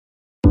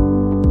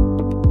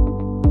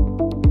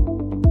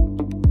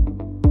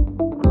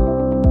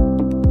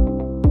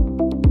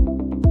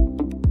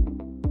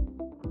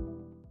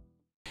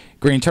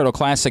Greene Turtle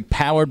Classic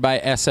powered by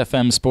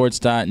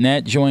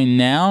SFMSports.net. Joined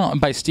now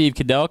by Steve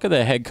Koudelka,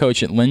 the head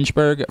coach at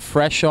Lynchburg,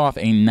 fresh off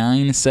a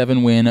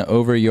 9-7 win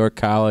over York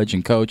College.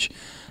 And, Coach,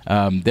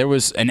 there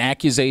was an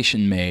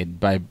accusation made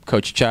by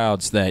Coach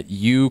Childs that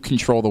you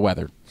control the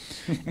weather.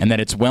 And that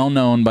it's well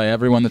known by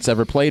everyone that's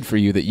ever played for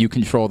you that you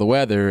control the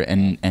weather,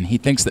 and he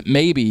thinks that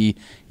maybe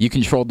you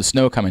controlled the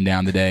snow coming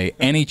down today.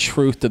 Any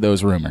truth to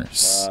those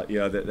rumors?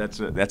 Yeah, that's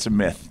a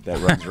myth that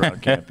runs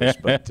around campus.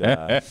 But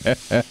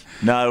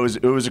no,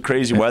 it was a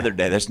crazy weather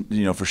day. That's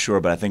for sure.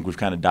 But I think we've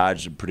kind of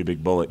dodged a pretty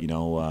big bullet.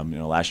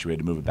 Last year we had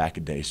to move it back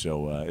a day,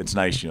 so it's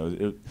nice.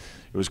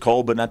 It was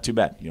cold, but not too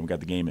bad. We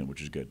got the game in,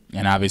 which is good.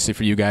 And obviously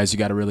for you guys, you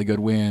got a really good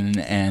win.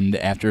 And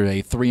after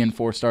a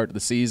 3-4 start to the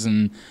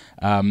season,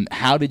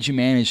 how did you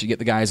manage to get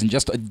the guys in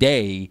just a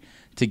day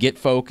to get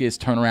focused,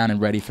 turn around,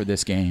 and ready for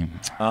this game?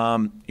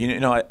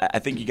 I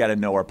think you got to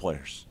know our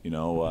players.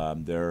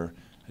 They're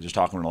just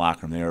talking in the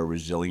locker room. They're a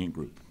resilient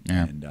group,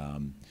 yeah.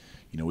 And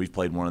we've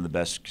played one of the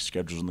best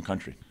schedules in the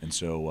country. And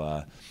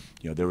so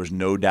there was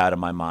no doubt in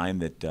my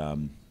mind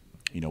that.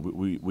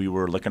 We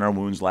were licking our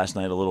wounds last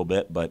night a little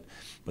bit, but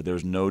there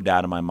was no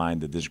doubt in my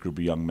mind that this group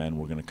of young men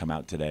were going to come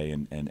out today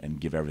and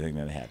give everything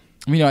that they had.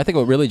 I think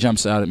what really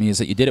jumps out at me is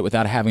that you did it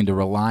without having to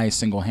rely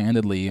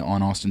single-handedly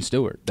on Austin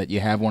Stewart, that you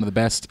have one of the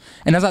best.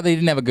 And that's not that he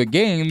didn't have a good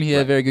game. He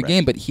had a very good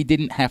game, but he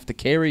didn't have to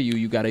carry you.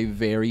 You got a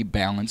very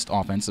balanced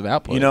offensive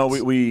output.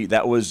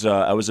 That was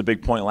a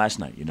big point last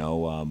night.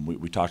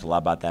 We talked a lot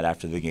about that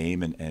after the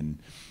game and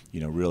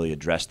really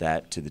addressed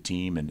that to the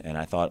team. And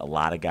I thought a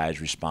lot of guys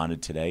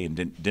responded today and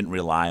didn't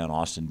rely on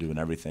Austin doing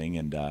everything.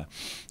 And,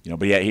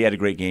 but yeah, he had a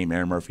great game.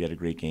 Aaron Murphy had a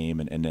great game.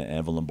 And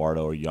Evan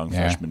Lombardo, a young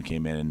freshman,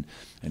 came in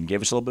and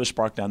gave us a little bit of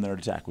spark down there at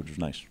attack, which was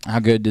nice. How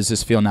good does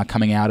this feel now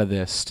coming out of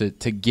this to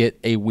get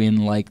a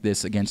win like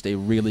this against a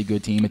really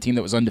good team, a team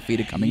that was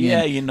undefeated coming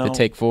in to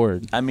take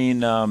forward?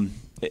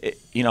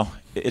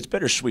 It's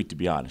bittersweet, to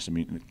be honest.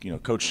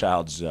 Coach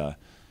Childs and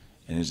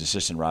his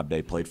assistant Rob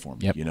Day played for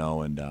me,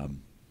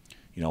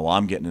 while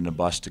I'm getting in the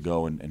bus to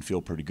go and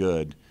feel pretty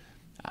good,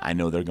 I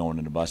know they're going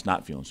in the bus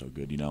not feeling so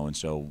good, and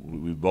so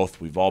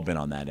we've all been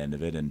on that end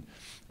of it, and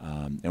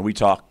we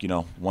talk,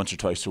 once or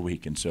twice a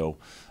week, and so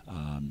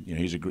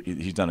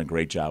he's done a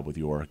great job with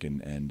York,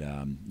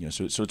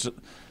 so it's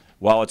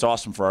while it's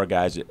awesome for our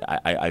guys,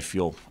 I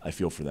feel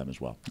for them as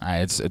well.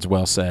 It's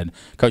well said,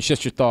 Coach.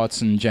 Just your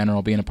thoughts in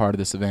general, being a part of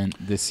this event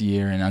this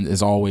year, and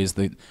as always,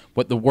 the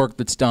work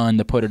that's done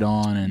to put it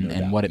on,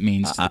 and what it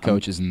means to the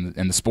coaches and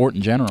the sport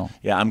in general.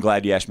 Yeah, I'm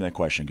glad you asked me that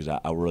question because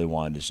I really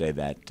wanted to say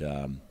that.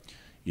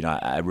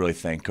 I really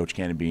thank Coach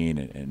Cannabine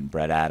and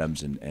Brett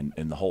Adams and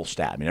the whole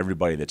staff.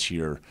 Everybody that's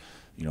here,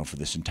 for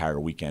this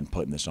entire weekend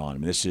putting this on.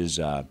 This is.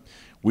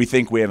 We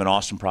think we have an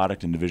awesome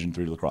product in Division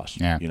III lacrosse.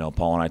 Yeah.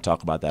 Paul and I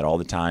talk about that all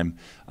the time.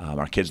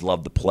 Our kids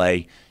love to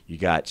play. You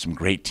got some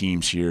great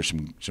teams here,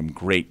 some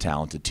great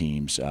talented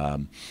teams.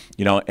 And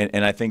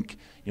I think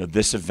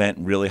this event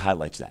really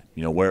highlights that.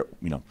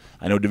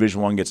 I know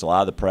Division I gets a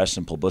lot of the press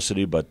and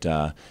publicity, but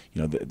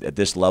at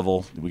this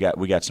level, we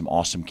got some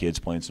awesome kids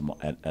playing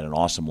at an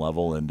awesome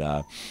level, and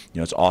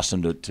it's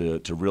awesome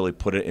to really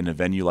put it in a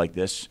venue like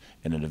this,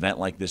 in an event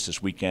like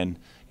this weekend.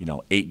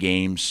 8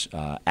 games,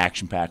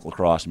 action-packed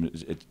lacrosse,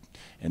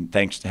 and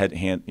thanks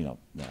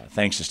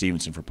to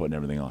Stevenson for putting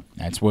everything on.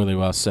 That's really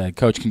well said,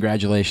 Coach.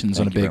 Congratulations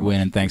on a big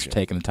win, and thanks for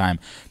taking the time,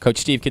 Coach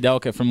Steve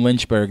Koudelka from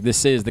Lynchburg.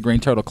 This is the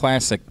Greene Turtle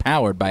Classic,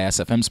 powered by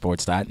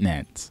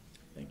SFMSports.net.